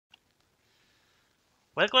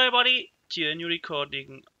Welcome everybody to a new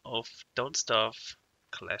recording of Don't Starve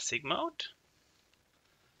Classic Mode.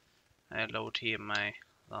 I load here my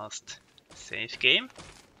last save game.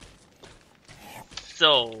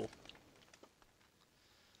 So,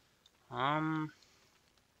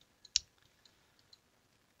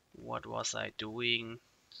 what was I doing?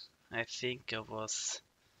 I think I was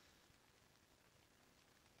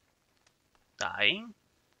dying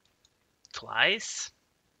twice.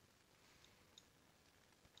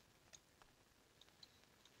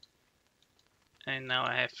 And now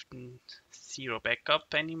I have zero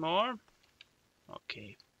backup anymore.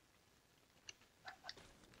 Okay.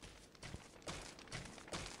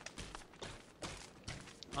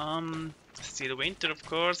 Still winter of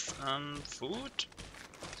course. Food.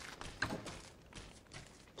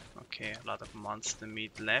 Okay, a lot of monster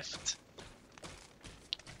meat left.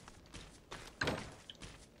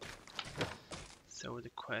 So the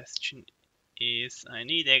question is, I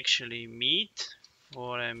need actually meat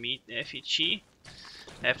for a meat effigy.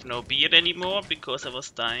 I have no beard anymore because I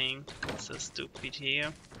was dying. So stupid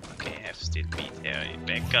here. Okay, I have still meat area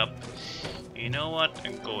backup. You know what?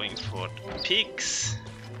 I'm going for the pigs.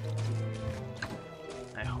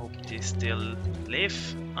 I hope they still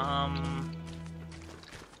live.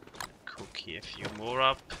 Cook here a few more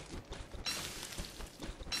up.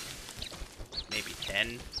 Maybe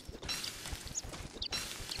 10.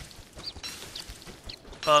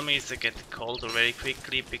 Problem is I get colder very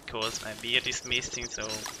quickly because my beard is missing, so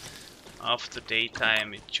after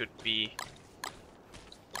daytime it should be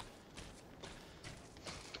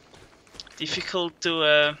difficult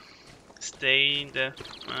to stay in the...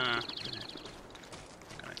 gonna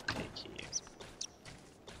take here.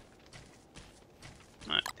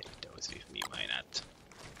 I'll take those with me, why not?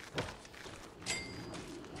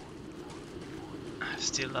 I have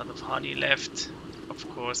still a lot of honey left. Of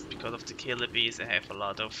course, because of the killer bees, I have a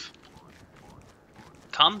lot of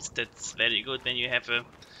comms. That's very good when you have a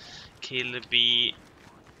killer bee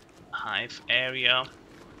hive area.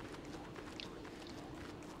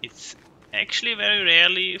 It's actually very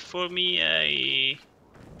rarely for me.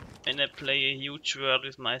 When I play a huge world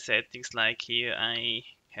with my settings like here, I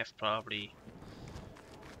have probably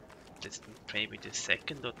this maybe the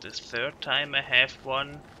second or the third time I have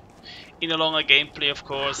one. In a longer gameplay, of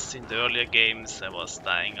course. In the earlier games I was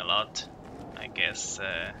dying a lot. I guess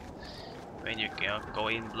when you go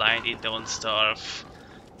in blind in Don't Starve,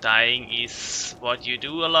 dying is what you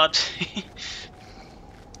do a lot.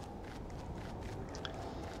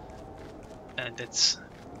 And that's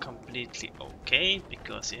completely okay,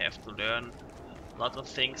 because you have to learn a lot of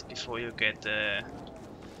things before you get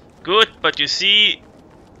good. But you see,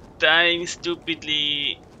 dying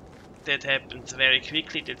stupidly, that happens very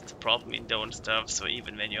quickly. That's the problem in Don't Starve. So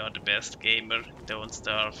even when you are the best gamer in Don't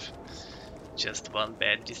Starve, just one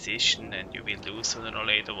bad decision and you will lose sooner or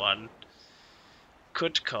later. One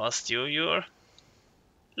could cost you your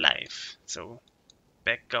life. So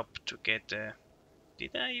back up to get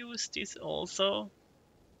did I use this also?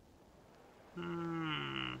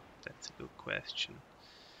 That's a good question.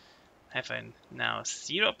 Have I now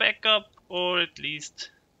zero backup, or at least...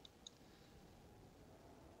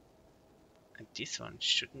 And this one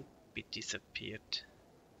shouldn't be disappeared.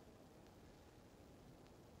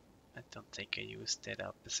 I don't think I used that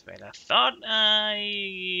up as well. I thought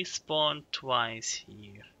I spawned twice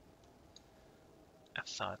here. I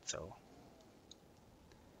thought so.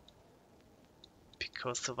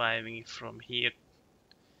 Because surviving from here,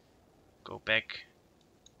 go back.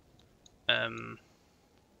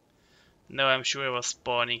 No, I'm sure I was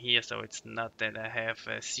spawning here, so it's not that I have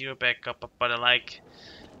zero backup, but I like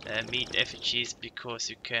meat effigies because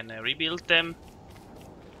you can rebuild them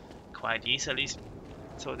quite easily.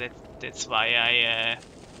 So that's why I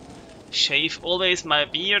shave always my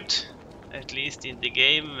beard, at least in the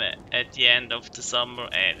game, at the end of the summer,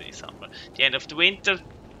 the end of the winter,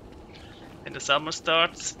 when the summer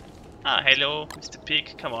starts. Ah, hello, Mr.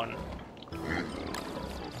 Pig, come on.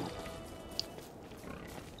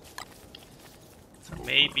 So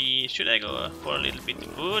maybe, should I go for a little bit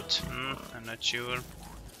of wood? I'm not sure.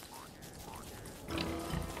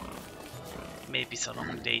 Maybe so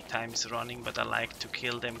long daytime is running, but I like to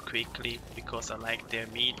kill them quickly because I like their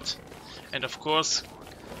meat. And of course,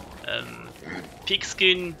 pig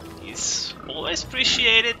skin is always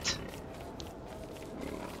appreciated.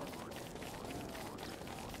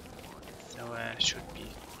 So should be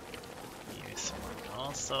here is one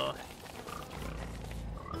also.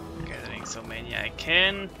 Gathering so many I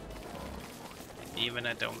can. And even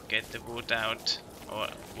I don't get the wood out, or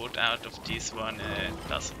wood out of this one,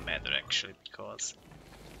 doesn't matter actually, because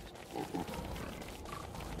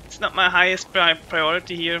it's not my highest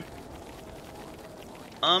priority here.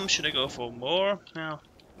 Should I go for more? Well,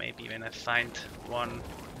 maybe when I find one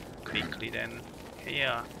quickly then.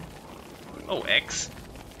 Yeah. Oh, X.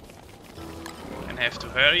 And have to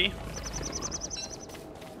hurry.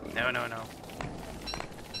 No, no, no.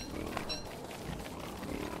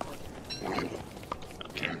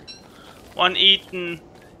 Okay. One eaten.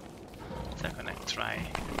 So I'm gonna try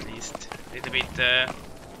at least a little bit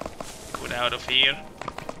put out of here.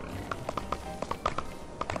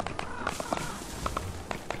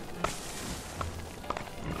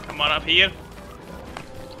 Come on up here.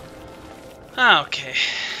 Okay.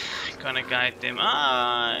 Gonna guide them.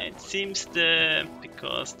 It seems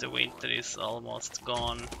because the winter is almost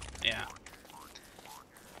gone. Yeah.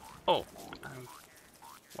 Oh,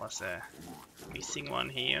 was missing one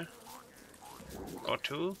here or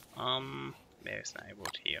two. There's my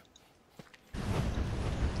wood here.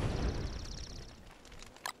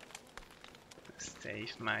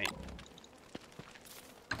 Save my.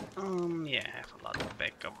 Yeah, I have a lot of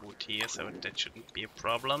backup wood here, so that shouldn't be a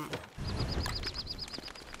problem.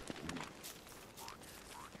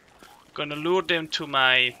 Gonna lure them to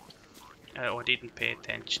my. I didn't pay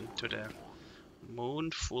attention to the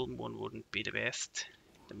moon. Full moon wouldn't be the best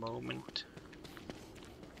at the moment.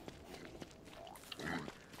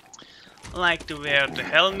 I like to wear the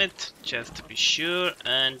helmet just to be sure,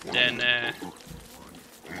 and then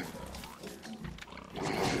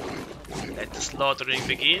let the slaughtering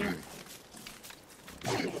begin.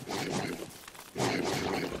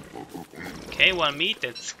 Okay, one meat,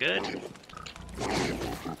 that's good.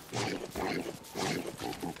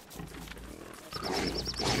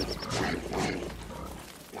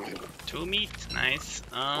 Two meat, nice.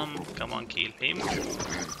 Come on, kill him.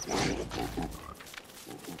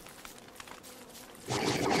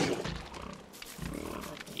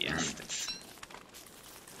 Yes, that's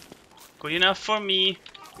good enough for me.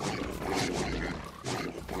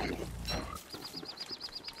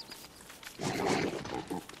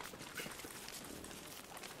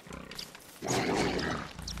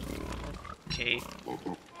 Okay.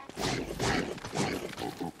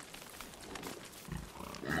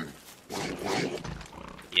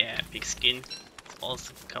 Yeah, pigskin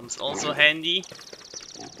also comes also handy.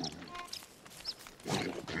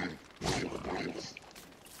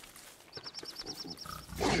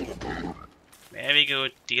 Very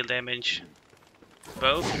good, deal damage.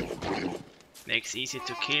 Both. Makes easy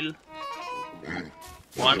to kill.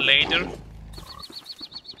 One later.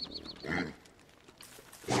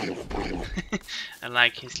 I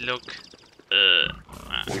like his look.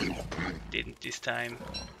 Didn't this time.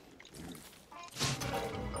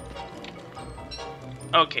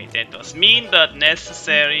 Okay, that was mean but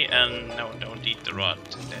necessary, and no, don't eat the rod.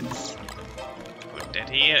 Let's put that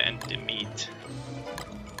here and the meat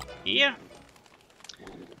here.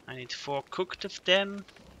 I need 4 cooked of them,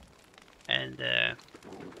 and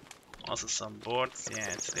also some boards. Yeah,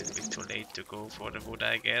 it's a little bit too late to go for the wood,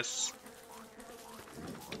 I guess.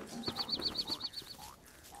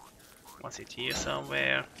 Was it here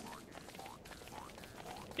somewhere?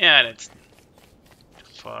 Yeah, that's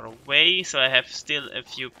far away, so I have still a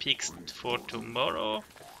few pigs for tomorrow.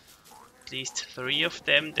 At least 3 of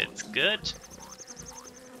them, that's good.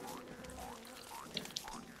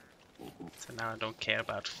 So now I don't care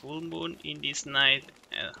about full moon in this night.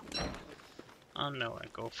 Oh no, I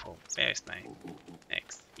go for, where's my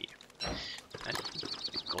X here? And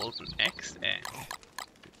the golden X,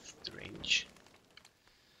 it's strange.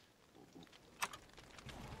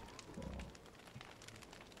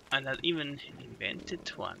 And I even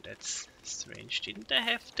invented one, that's strange. Didn't I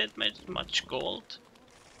have that much gold?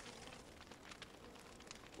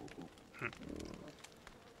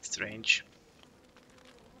 Strange.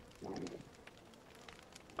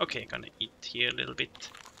 Okay, gonna eat here a little bit.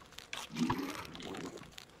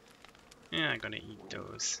 Yeah, I'm gonna eat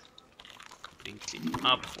those completely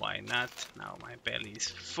up, why not? Now my belly is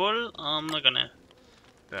full. I'm gonna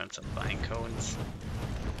burn some pine cones.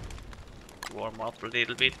 Warm up a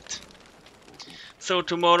little bit. So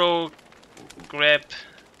tomorrow grab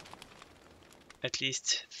at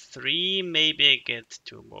least 3, maybe I get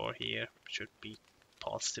 2 more here. Should be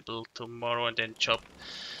possible tomorrow, and then chop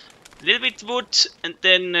a little bit wood and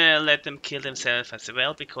then let them kill themselves as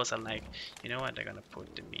well, because I'm like, you know what, I'm gonna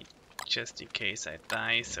put the meat just in case I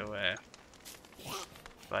die. So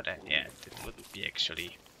but yeah, it wouldn't be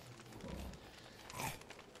actually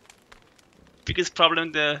biggest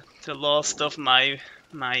problem, the loss of my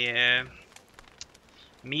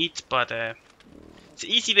meat, but it's an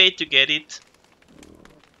easy way to get it.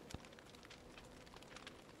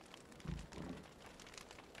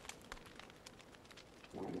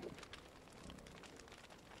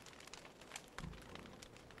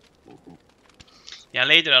 Yeah,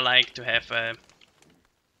 later I like to have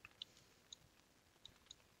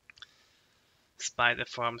spider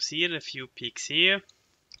farms here, a few pigs here,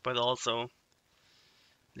 but also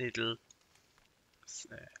little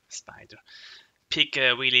spider pig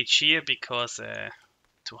village here because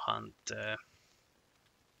to hunt the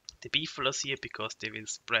beefaloes here because they will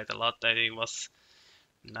spread a lot. I was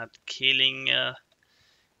not killing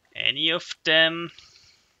any of them,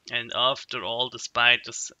 and after all the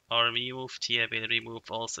spiders are removed here, I will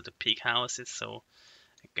remove also the pig houses, so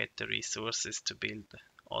I get the resources to build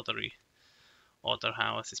other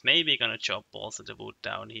houses. Maybe gonna chop also the wood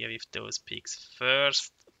down here with those pigs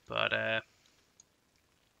first, but I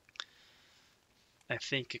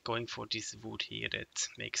think going for this wood here, that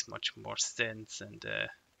makes much more sense, and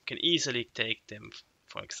can easily take them,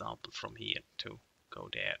 for example, from here to go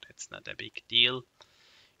there. That's not a big deal.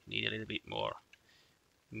 You need a little bit more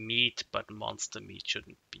meat, but monster meat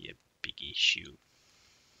shouldn't be a big issue.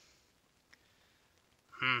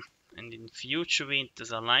 And in future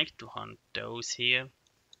winters I like to hunt those here.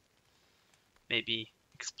 Maybe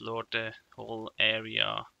explore the whole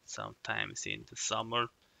area sometimes in the summer,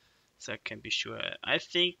 so I can be sure. I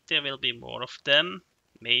think there will be more of them.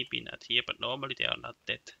 Maybe not here, but normally they are not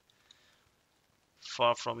that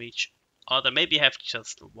far from each other. Maybe I have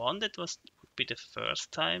just one that would be the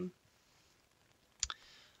first time.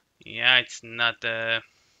 Yeah, it's not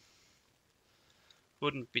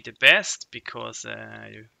wouldn't be the best because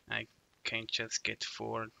I can just get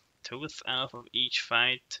 4 tooth out of each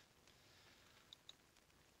fight.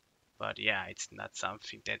 But yeah, it's not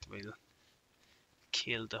something that will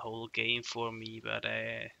kill the whole game for me, but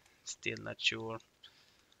still not sure.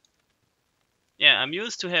 Yeah, I'm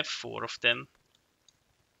used to have 4 of them.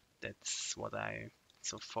 That's what I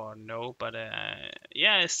so far know, but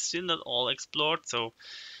yeah, it's still not all explored, so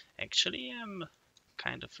actually I'm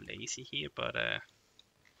kind of lazy here, but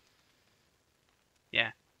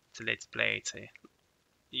yeah, it's a let's play.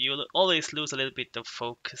 You'll always lose a little bit of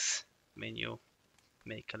focus when you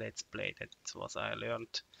make a let's play. That's what I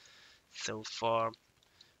learned so far,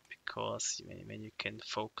 because when you can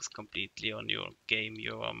focus completely on your game,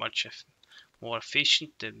 you are much more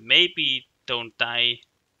efficient. Maybe don't die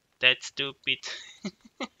that stupid.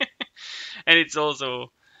 And it's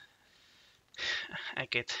also, I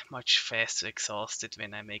get much faster exhausted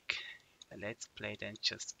when I make a let's play than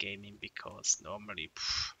just gaming, because normally you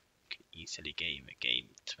can easily game a game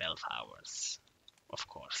 12 hours. Of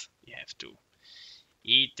course, you have to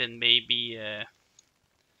eat and maybe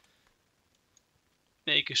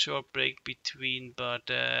make a short break between, but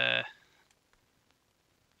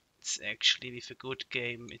it's actually, with a good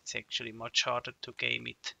game, it's actually much harder to game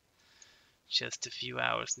it just a few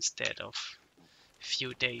hours instead of a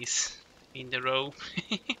few days in a row.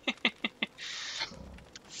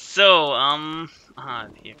 So,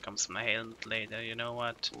 here comes my helmet later, you know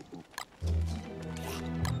what?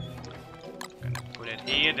 Gonna put it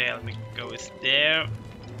here, the helmet goes there.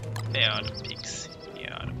 There are the pigs,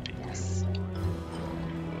 here are the pigs.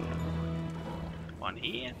 One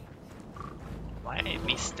here. Why I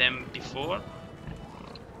missed them before?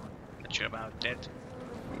 Not sure about that.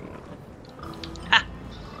 Ha!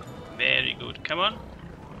 Very good, come on.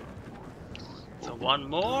 So one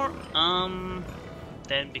more,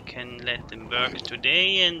 then we can let them work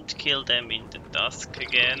today and kill them in the dusk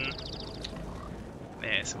again.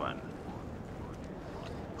 There's one.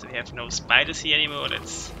 So we have no spiders here anymore,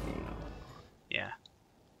 that's... yeah.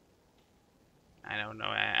 I don't know,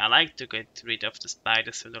 I like to get rid of the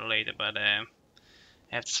spiders sooner or later, but I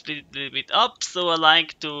have to split it a little bit up, so I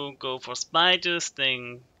like to go for spiders,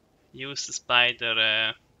 then use the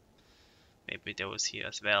spider, maybe those here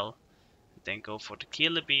as well. Then go for the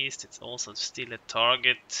killer beast, it's also still a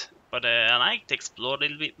target, but I like to explore a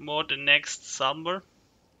little bit more the next summer.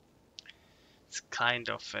 It's kind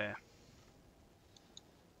of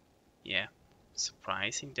yeah,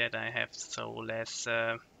 surprising that I have so less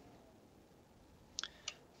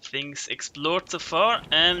things explored so far,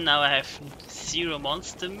 and now I have 0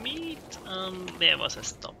 monster meat. Where was I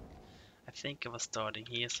stopped? I think I was starting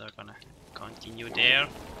here, so I'm gonna continue there.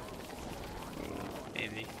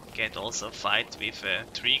 Maybe get also a fight with a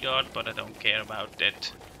tree guard, but I don't care about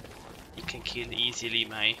that. He can kill easily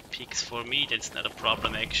my pigs for me, that's not a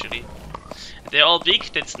problem actually. They're all big,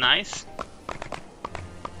 that's nice.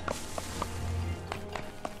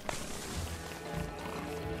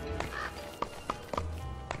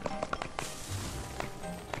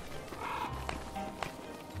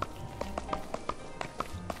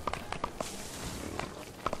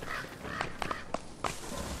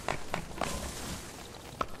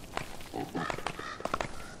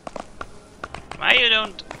 Why you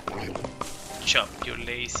don't job, you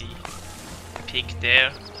lazy pig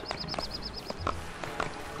there.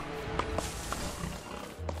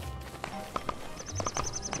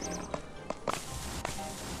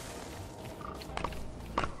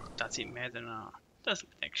 Does it matter now? Doesn't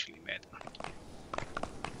actually matter.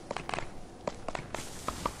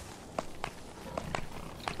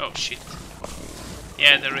 Oh shit.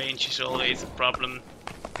 Yeah, the range is always a problem.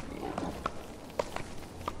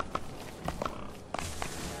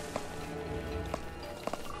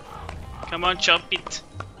 Come on, chop it.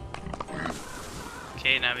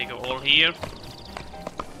 Okay, now we go all here.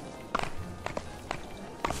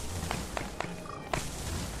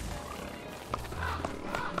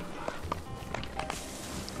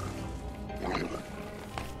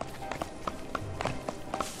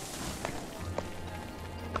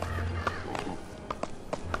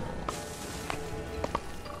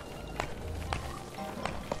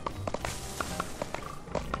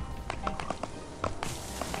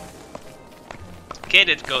 Okay,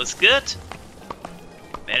 that goes good.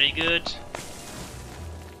 Very good.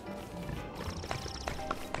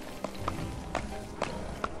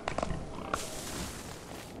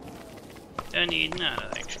 Don't need, no,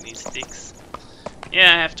 that actually sticks.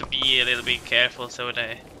 Yeah, I have to be a little bit careful so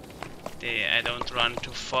that I don't run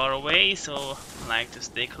too far away, so I like to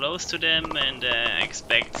stay close to them, and I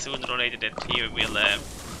expect sooner or later that here will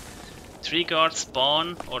 3 guards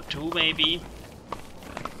spawn, or 2 maybe.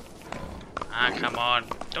 Ah, come on,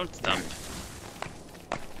 don't stop.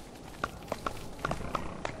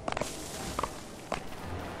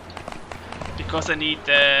 Because I need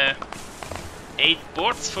 8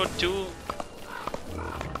 boards for 2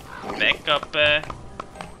 backup.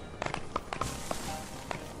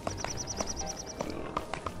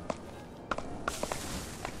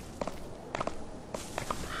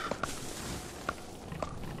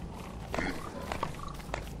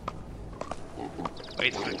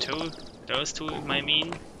 Wait for 2. Those 2, I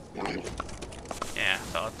mean. Yeah,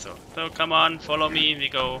 thought so. So come on, follow me. We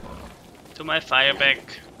go to my fireback.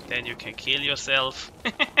 Then you can kill yourself.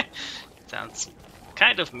 Sounds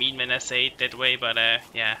kind of mean when I say it that way, but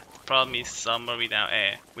yeah. The problem is summer without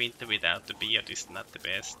winter without the beard is not the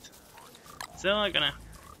best. So I'm gonna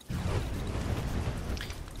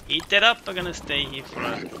eat that up. I'm gonna stay here for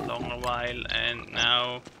a longer while, and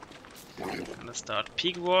now I'm gonna start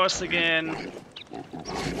pig wars again.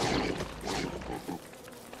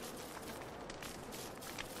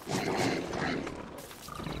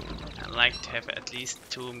 I like to have at least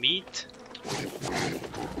 2 meat.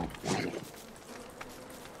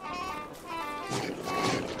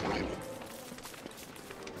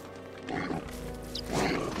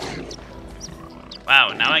 Wow,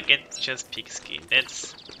 now I get just pig skin.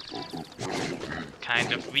 That's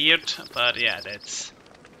kind of weird, but yeah, that's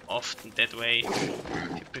often that way.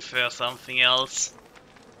 If you prefer something else,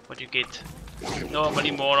 what you get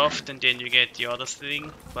normally more often, then you get the other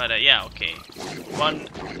thing. But yeah, okay.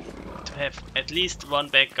 To have at least 1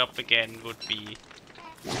 backup again would be,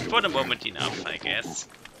 for the moment, enough, I guess.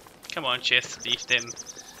 Come on, just leave them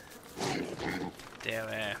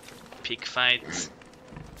their pig fights.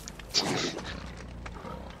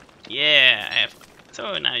 Yeah, I have.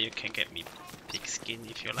 So now you can get me pig skin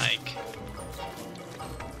if you like.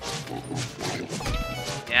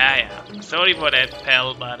 Yeah. Sorry for that,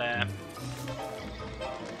 pal, but I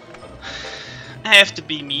have to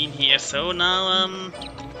be mean here. So now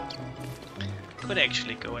could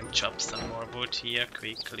actually go and chop some more wood here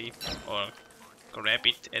quickly, or grab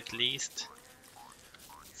it at least.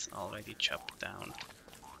 It's already chopped down.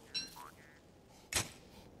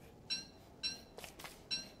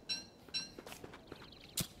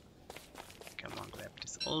 Come on, grab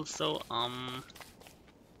this also.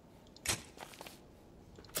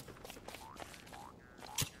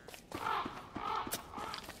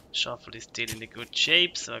 Shuffle is still in a good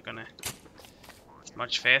shape, so I'm gonna. It's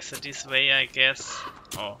much faster this way, I guess.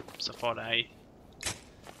 Oh, so far I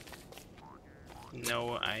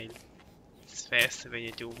know it's faster when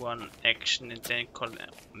you do one action and then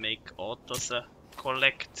make autos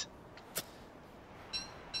collect.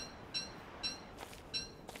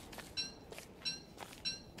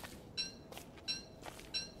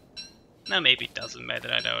 Now maybe it doesn't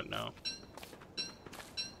matter, I don't know.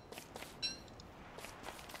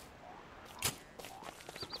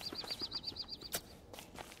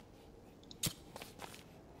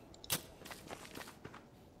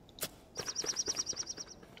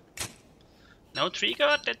 No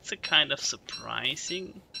trigger? That's a kind of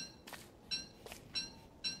surprising.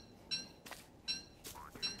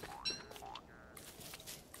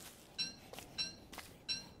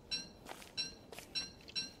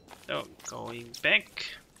 So, going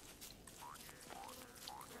back.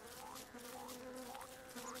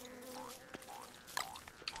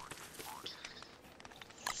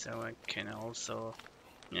 I can also,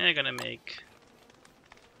 yeah, gonna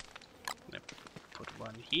put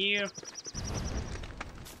one here.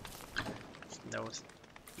 No,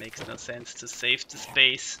 makes no sense to save the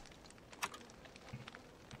space.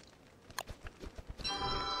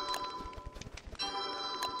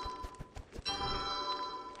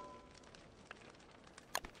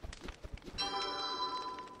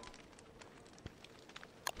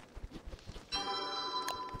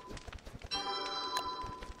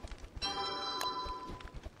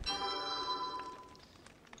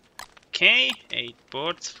 Okay, 8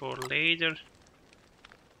 boards for later.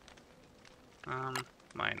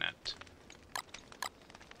 Why not?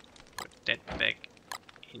 Put that back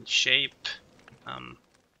in shape.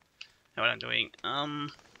 What I'm doing.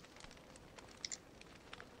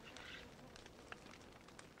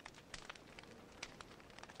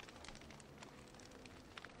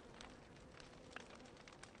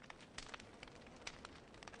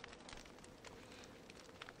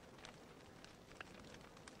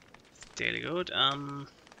 Still good.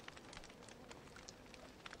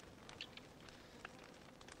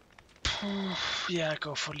 Yeah,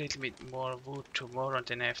 go for a little bit more wood tomorrow, and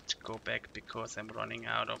then I have to go back because I'm running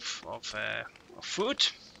out of food.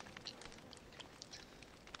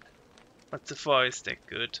 But so far, is that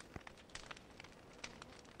good?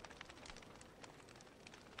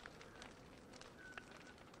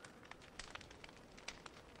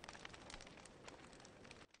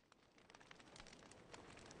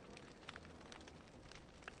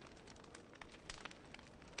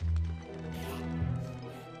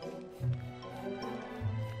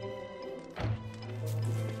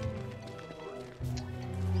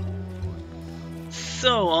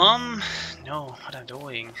 So, no, what I'm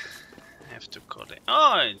doing? I have to call it.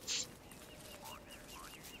 Oh, it's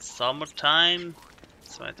summertime,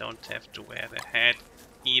 so I don't have to wear the hat.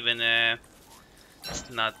 Even it's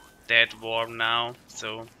not that warm now,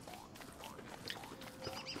 so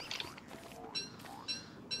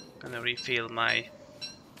gonna refill my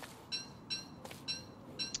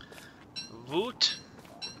wood.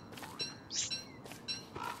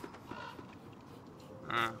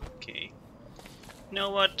 Okay. You know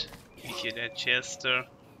what? Give you that Chester.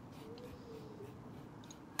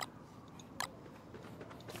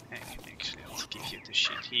 I can actually also give you the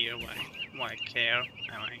shit here. Why care?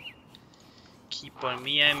 Why keep on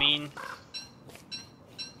me? I mean.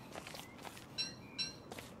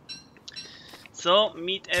 So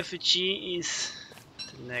meet effigy is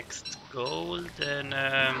the next goal. Then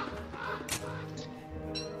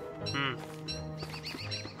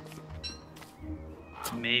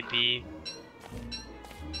maybe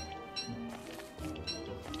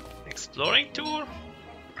exploring tour.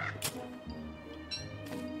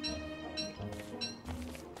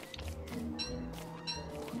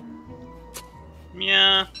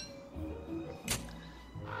 Yeah,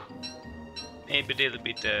 maybe a little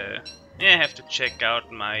bit. Yeah, I have to check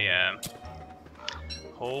out my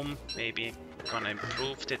home. Maybe gonna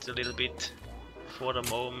improve it a little bit for the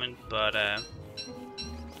moment, but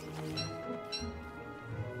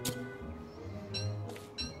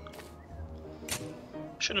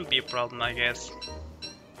shouldn't be a problem, I guess.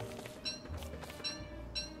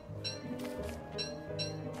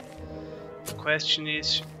 The question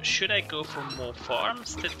is, should I go for more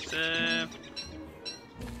farms? It's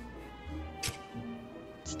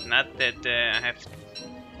not that I have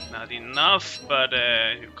not enough, but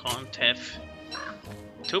you can't have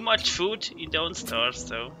too much food, you don't starve,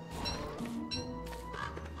 so.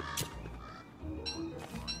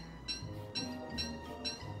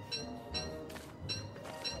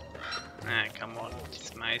 Come on,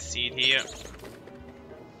 it's my seed here.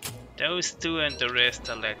 Those two and the rest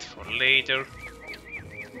are left for later.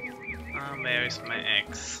 Where is my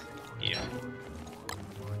axe? Here.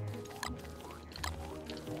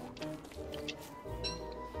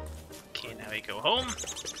 Okay, now we go home.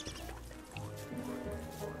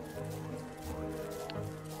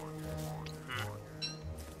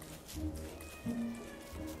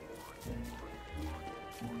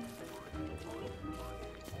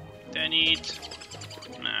 Don't need.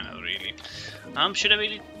 Nah, not really. Should I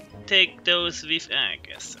really take those with? I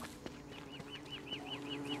guess so.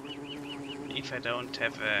 If I don't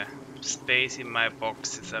have space in my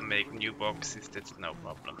boxes, I make new boxes. That's no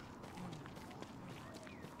problem.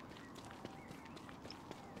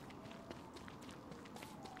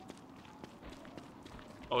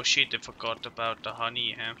 Oh shit! I forgot about the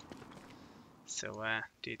honey. Huh? So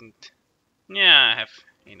didn't. Yeah, I have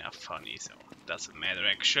enough honey, so it doesn't matter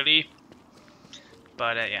actually.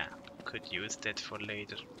 But yeah, could use that for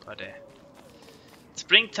later. But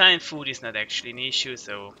springtime food is not actually an issue,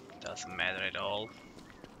 so it doesn't matter at all.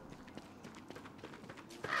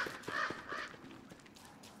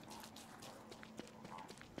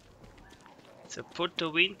 So put the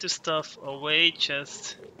winter stuff away,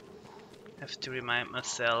 just have to remind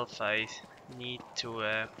myself I need to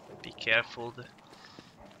be careful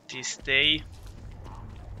this day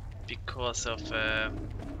because of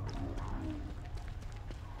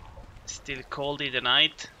still cold in the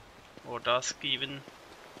night or dusk even.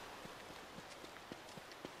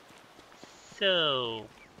 So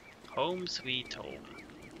home sweet home,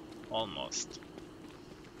 almost.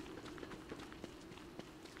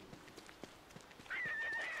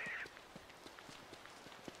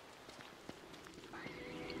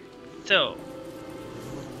 So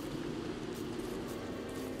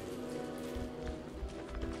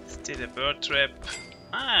still a bird trap.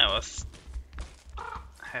 I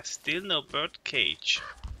have still no bird cage.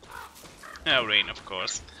 Oh, rain of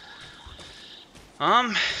course. Yeah,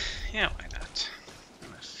 why not? I'm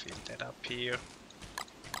gonna fill that up here.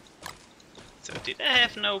 So did I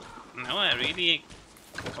have no? No, I really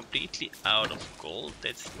completely out of gold.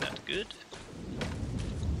 That's not good.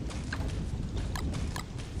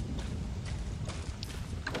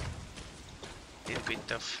 Little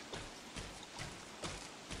bit of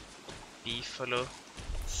beefalo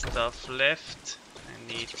stuff left.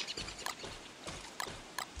 I need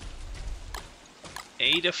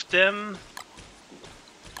 8 of them.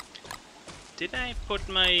 Did I put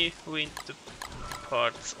my winter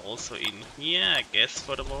parts also in here? I guess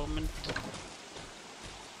for the moment.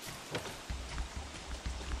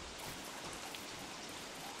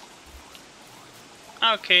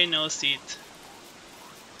 Okay, no seed.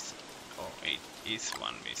 Oh, it is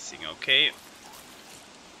one missing. Okay.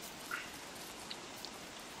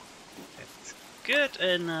 That's good.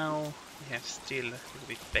 And now we have still a little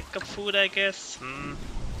bit backup food, I guess. I'm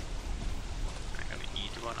gonna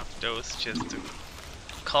eat one of those just to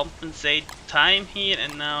compensate time here,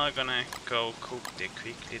 and now I'm gonna go cook the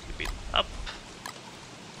quick little bit up.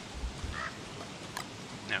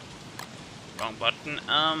 No, wrong button.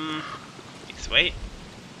 This way.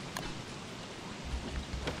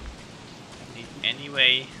 Need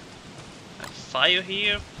anyway a fire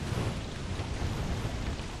here.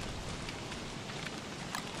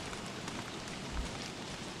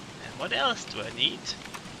 And what else do I need?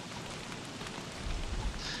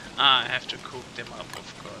 Ah, I have to cook them up,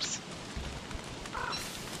 of course.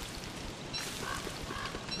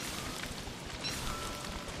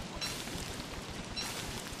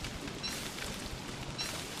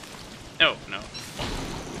 Oh, no.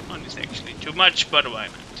 One is actually too much, but why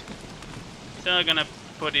not? So I'm gonna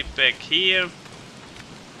put it back here.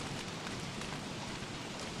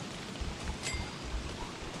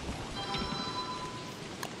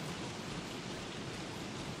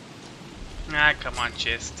 Ah, come on,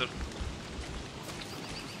 Chester.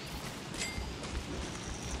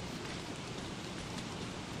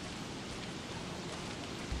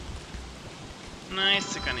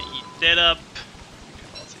 Nice, I'm gonna eat that up. You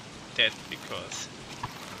can also eat that because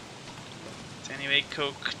it's anyway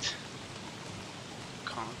cooked.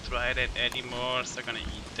 Can't try that anymore, so I'm gonna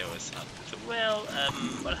eat those up as well.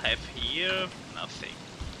 What I have here? Nothing.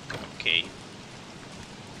 Okay.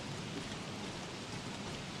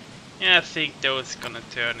 Yeah, I think those are gonna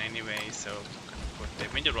turn anyway, so I'm gonna put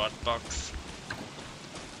them in the rot box.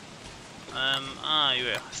 You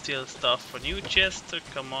have still stuff for new Chester,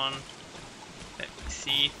 come on. Let me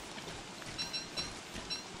see.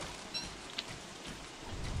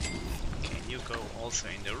 Can you go also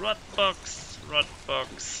in the rot box? Rot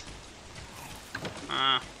box.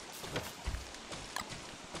 Ah.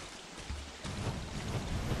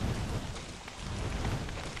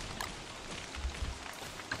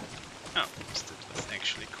 Oh, oops, that was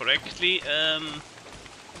actually correctly.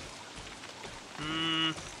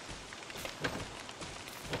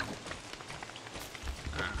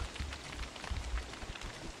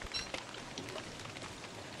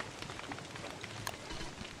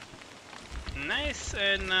 Nice,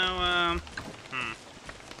 and now,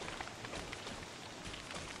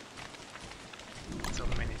 so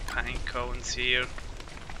many pine cones here.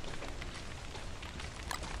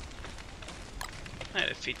 Yeah,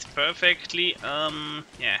 it fits perfectly. Yeah,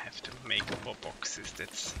 I have to make more boxes.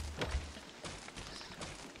 That's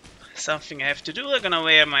something I have to do. I'm gonna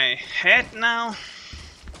wear my hat now.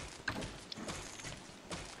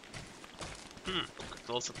 Could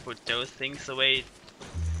also put those things away.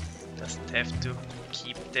 Doesn't have to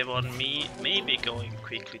keep them on me. Maybe going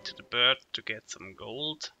quickly to the bird to get some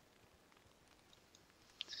gold.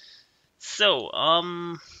 So,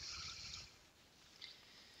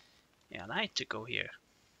 yeah, I like to go here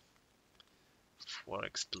for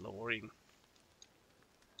exploring.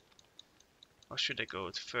 Or should I go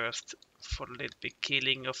first for a little bit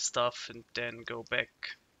killing of stuff and then go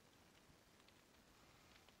back?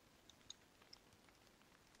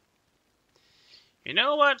 You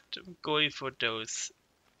know what? I'm going for those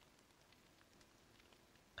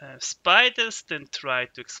spiders, then try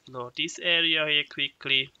to explore this area here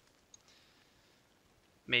quickly.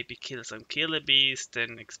 Maybe kill some killer bees,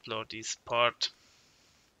 then explore this part.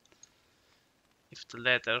 If the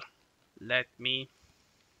ladder let me.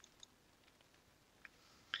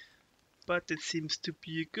 But it seems to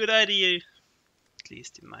be a good idea, at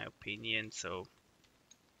least in my opinion, so.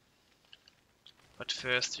 But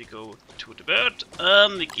first we go to the bird.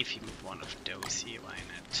 We give him one of those here, why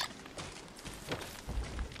not?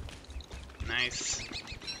 Nice.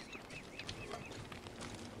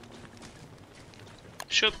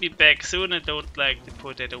 Should be back soon, I don't like to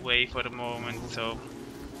put it away for the moment, so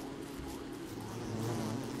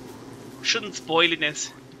shouldn't spoil it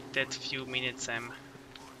as that few minutes I'm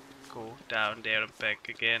go down there and back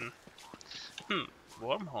again.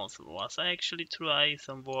 Wormholes. Was I actually try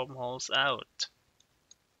some wormholes out?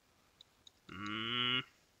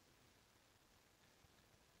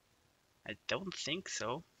 I don't think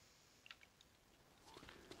so.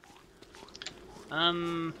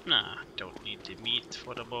 Nah, don't need the meat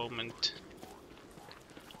for the moment.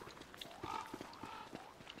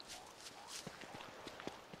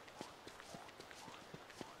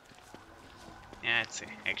 Yeah, it's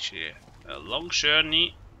actually a long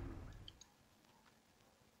journey.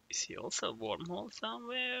 Is here also a wormhole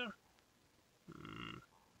somewhere?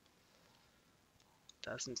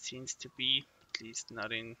 Doesn't seem to be, at least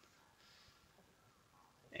not in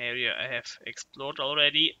area I have explored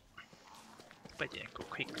already. But yeah, go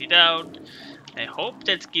quickly down. I hope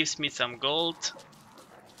that gives me some gold,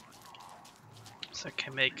 so I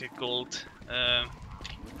can make a gold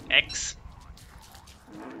axe.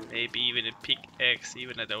 Maybe even a pickaxe,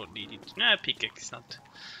 even I don't need it. Nah, pickaxe is not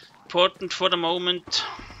important for the moment.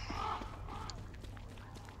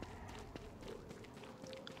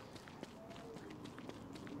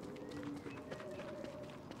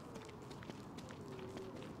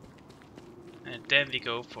 And then we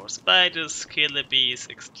go for spiders, killer bees,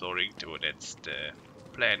 exploring too. That's the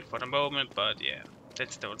plan for the moment, but yeah,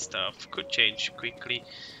 that's the old stuff. Could change quickly.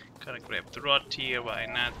 Gonna grab the rod here, why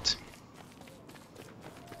not?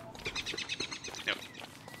 Nope.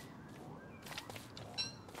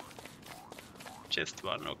 Just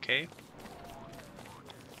one, okay.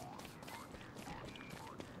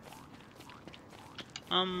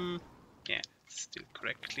 Yeah, it's still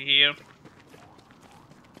correctly here.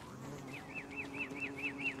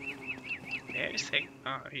 There's heck.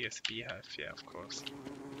 Oh, here's a beehive, yeah, of course.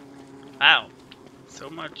 Wow, so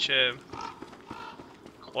much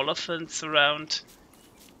elephants around.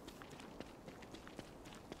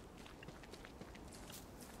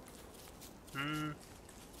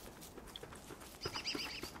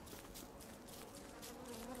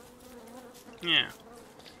 Yeah,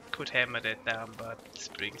 could hammer that down, but this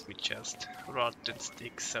brings me just rotten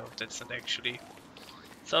sticks, so that's not actually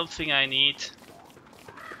something I need.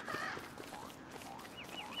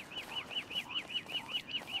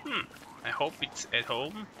 I hope it's at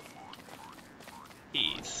home.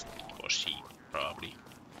 He is, or she, probably.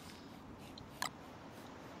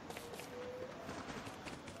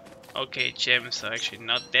 Okay, gems are actually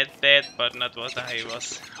not that bad, but not what I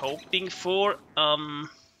was hoping for. And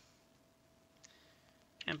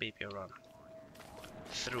maybe I run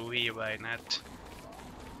through here, why not?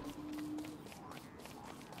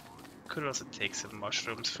 Could also take some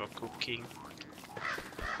mushrooms for cooking.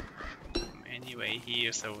 Anyway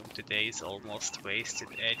here, so today is almost wasted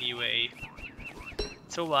anyway.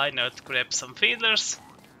 So why not grab some feathers?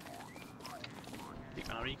 We're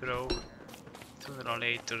gonna regrow sooner or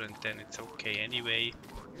later, and then it's okay anyway.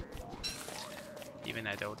 Even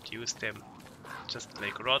I don't use them, just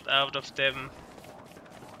make rod out of them.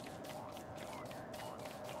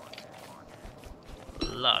 A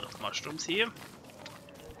lot of mushrooms here.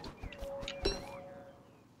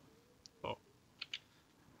 Oh,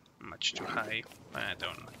 much too high. I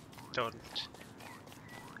don't.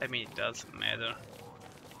 I mean, it doesn't matter.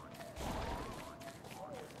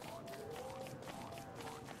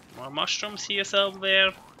 More mushrooms here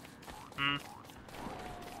somewhere.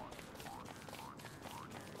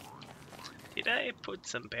 Did I put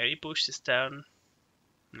some berry bushes down?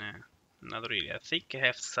 Nah, not really. I think I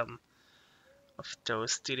have some of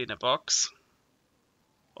those still in a box.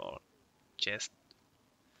 Or just...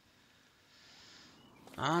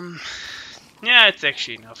 yeah, it's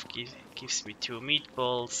actually enough. Gives me 2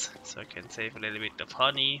 meatballs, so I can save a little bit of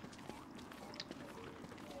honey.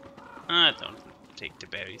 I don't take the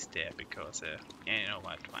berries there because, yeah, you know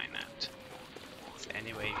what, why not? It's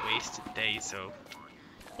anyway wasted day, so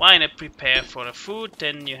why not prepare for a food?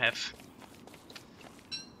 Then I have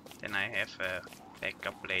back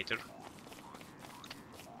up later.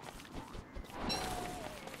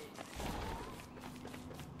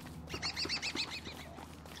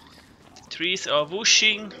 The trees are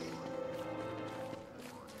whooshing.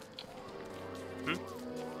 No.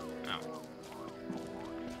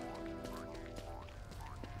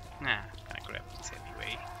 Nah, gonna grab this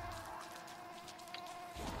anyway.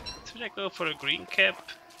 Should I go for a green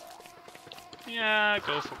cap? Yeah,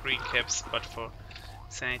 go for green caps, but for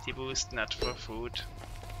sanity boost, not for food.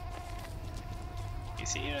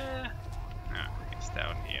 Is he? No, he's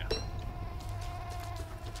down here.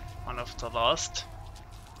 One of the last.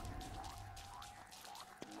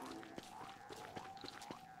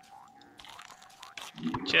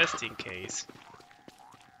 Just in case.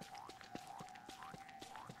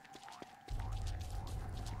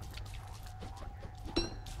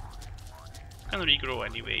 Can regrow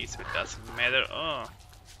anyway, so it doesn't matter. Oh.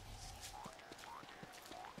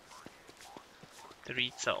 The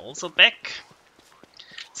reeds are also back.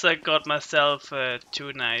 So I got myself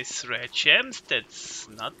 2 nice red gems. That's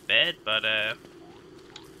not bad, but oh,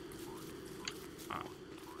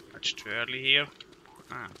 much too early here.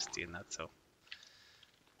 I'm still not so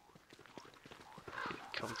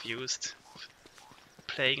confused.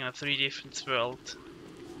 Playing on 3 different worlds.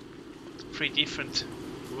 3 different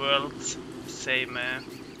worlds, same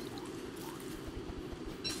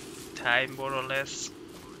time more or less.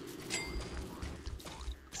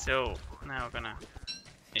 So now we're gonna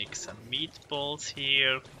make some meatballs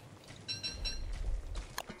here.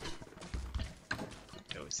 Put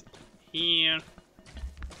those in here.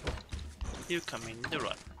 You come in the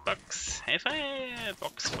right box. Have I a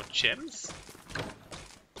box for gems?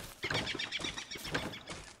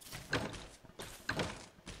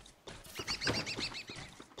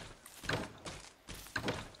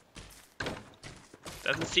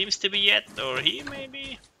 Doesn't seems to be yet, or here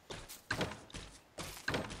maybe.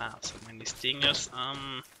 Ah, so many stingers.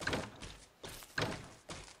 Oh,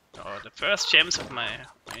 the first gems of my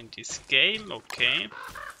in this game. Okay.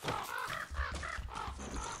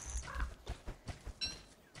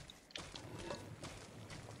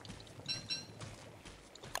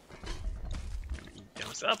 Eat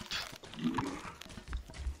those up.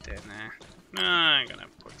 Then I'm gonna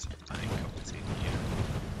put some pine cones in here.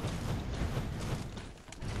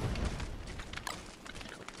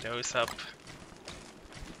 Cook those up.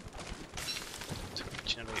 To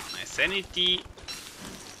regenerate my sanity.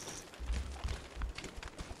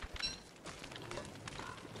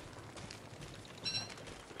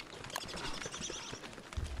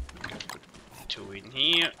 Put 2 in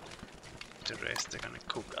here. The rest are gonna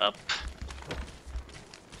cook up.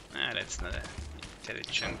 Ah, that's not an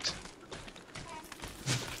intelligent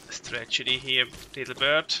strategy here, little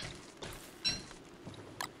bird.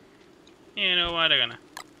 You know what, I'm gonna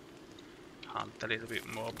hunt a little bit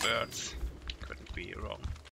more birds. Couldn't be wrong.